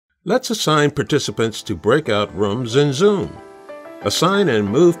Let's assign participants to breakout rooms in Zoom. Assign and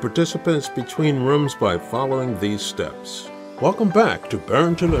move participants between rooms by following these steps. Welcome back to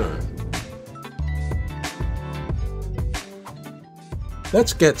Burn to Learn.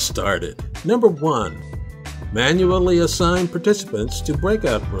 Let's get started. Number 1. Manually assign participants to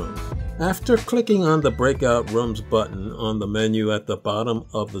breakout rooms. After clicking on the Breakout Rooms button on the menu at the bottom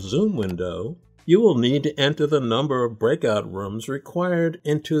of the Zoom window, you will need to enter the number of breakout rooms required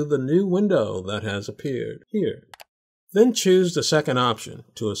into the new window that has appeared here. Then choose the second option,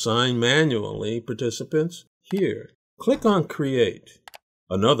 to assign manually participants, here. Click on Create.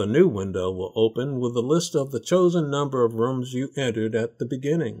 Another new window will open with a list of the chosen number of rooms you entered at the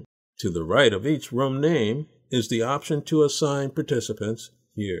beginning. To the right of each room name is the option to assign participants,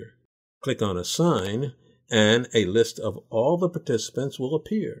 here. Click on Assign, and a list of all the participants will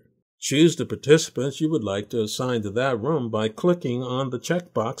appear. Choose the participants you would like to assign to that room by clicking on the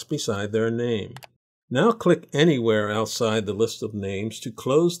checkbox beside their name. Now click anywhere outside the list of names to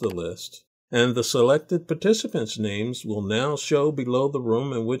close the list, and the selected participants' names will now show below the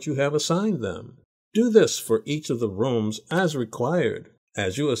room in which you have assigned them. Do this for each of the rooms as required.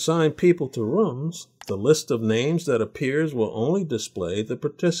 As you assign people to rooms, the list of names that appears will only display the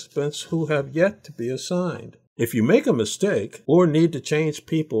participants who have yet to be assigned. If you make a mistake or need to change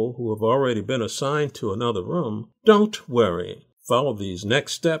people who have already been assigned to another room, don't worry. Follow these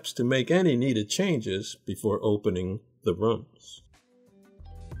next steps to make any needed changes before opening the rooms.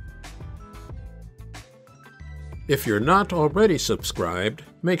 If you're not already subscribed,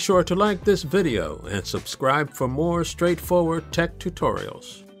 make sure to like this video and subscribe for more straightforward tech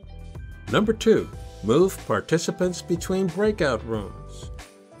tutorials. Number 2. Move participants between breakout rooms.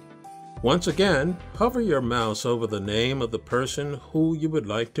 Once again, hover your mouse over the name of the person who you would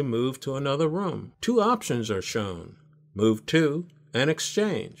like to move to another room. Two options are shown, Move To and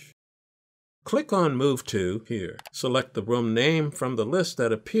Exchange. Click on Move To here. Select the room name from the list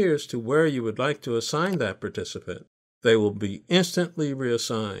that appears to where you would like to assign that participant. They will be instantly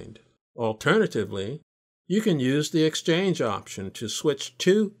reassigned. Alternatively, you can use the Exchange option to switch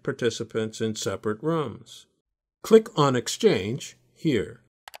two participants in separate rooms. Click on Exchange here.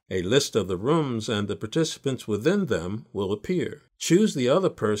 A list of the rooms and the participants within them will appear. Choose the other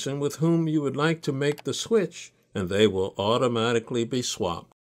person with whom you would like to make the switch, and they will automatically be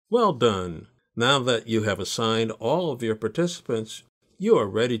swapped. Well done! Now that you have assigned all of your participants, you are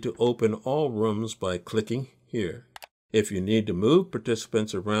ready to open all rooms by clicking here. If you need to move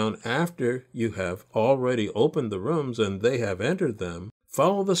participants around after you have already opened the rooms and they have entered them,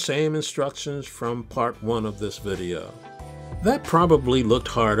 follow the same instructions from part 1 of this video. That probably looked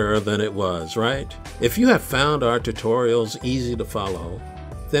harder than it was, right? If you have found our tutorials easy to follow,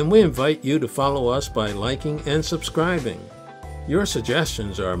 then we invite you to follow us by liking and subscribing. Your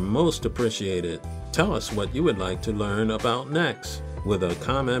suggestions are most appreciated. Tell us what you would like to learn about next with a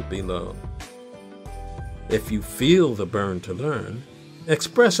comment below. If you feel the burn to learn,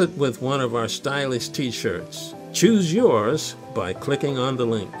 express it with one of our stylish t-shirts. Choose yours by clicking on the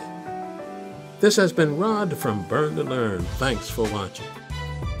link. This has been Rod from Burn to Learn. Thanks for watching.